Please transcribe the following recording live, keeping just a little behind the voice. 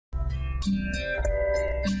চীনকে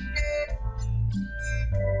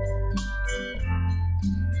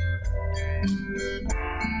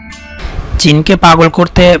পাগল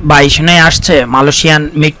করতে বায়ুসেনায় আসছে মালয়েশিয়ান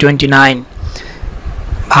মিগ-29।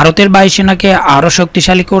 ভারতের বায়ুসেনাকে আরও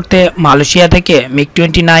শক্তিশালী করতে মালয়েশিয়া থেকে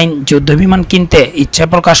মিগ-29 যুদ্ধবিমান কিনতে ইচ্ছা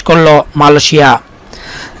প্রকাশ করল মালয়েশিয়া।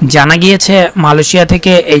 জানা গিয়েছে মালয়েশিয়া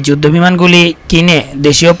থেকে এই যুদ্ধবিমানগুলি কিনে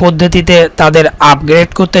দেশীয় পদ্ধতিতে তাদের আপগ্রেড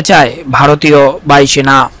করতে চায় ভারতীয়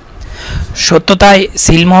বায়ুসেনা। সত্যতাই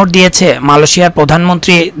সিলমোহর দিয়েছে মালয়েশিয়ার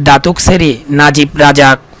প্রধানমন্ত্রী দাতুক সেরি নাজিব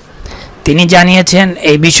রাজাক। তিনি জানিয়েছেন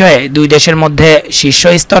এই বিষয়ে দুই দেশের মধ্যে শীর্ষ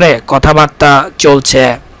স্তরে কথাবার্তা চলছে।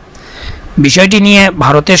 বিষয়টি নিয়ে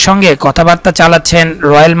ভারতের সঙ্গে কথাবার্তা চালাচ্ছেন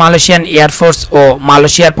রয়্যাল মালয়েশিয়ান এয়ারফোর্স ও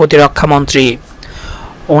মালয়েশিয়ার প্রতিরক্ষা মন্ত্রী।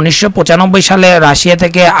 1995 সালে রাশিয়া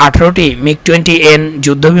থেকে 18টি মিগ-20N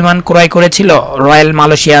যুদ্ধবিমান ক্রয় করেছিল রয়্যাল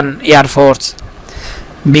মালয়েশিয়ান এয়ারফোর্স।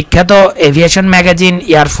 বিখ্যাত aviation magazine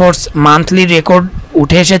air force monthly record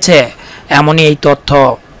উঠে এসেছে এমনই এই তথ্য।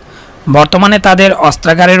 বর্তমানে তাদের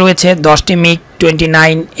অস্ত্রাগারে রয়েছে 10টি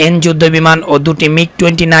মিগ-29N যুদ্ধবিমান ও 2টি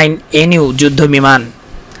মিগ-29NU যুদ্ধবিমান।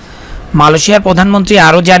 মালয়েশিয়ার প্রধানমন্ত্রী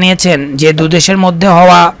আরও জানিয়েছেন যে দুদেশের মধ্যে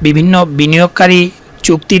হওয়া বিভিন্ন বিনিয়োগকারী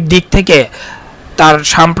চুক্তির দিক থেকে তার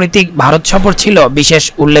সাম্প্রতিক ভারত সফর ছিল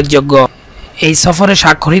বিশেষ উল্লেখযোগ্য। এই সফরে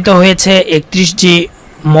স্বাক্ষরিত হয়েছে 31টি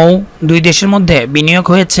মৌ। দুই দেশের মধ্যে বিনিয়োগ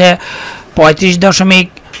হয়েছে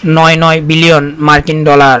 35.99 বিলিয়ন মার্কিন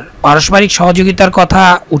ডলার। পারস্পরিক সহযোগিতার কথা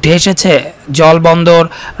উঠে এসেছে জলবন্দর,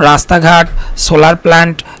 রাস্তাঘাট, solar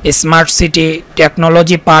plant, smart city,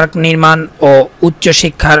 technology park নির্মাণ ও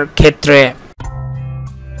উচ্চশিক্ষার ক্ষেত্রে।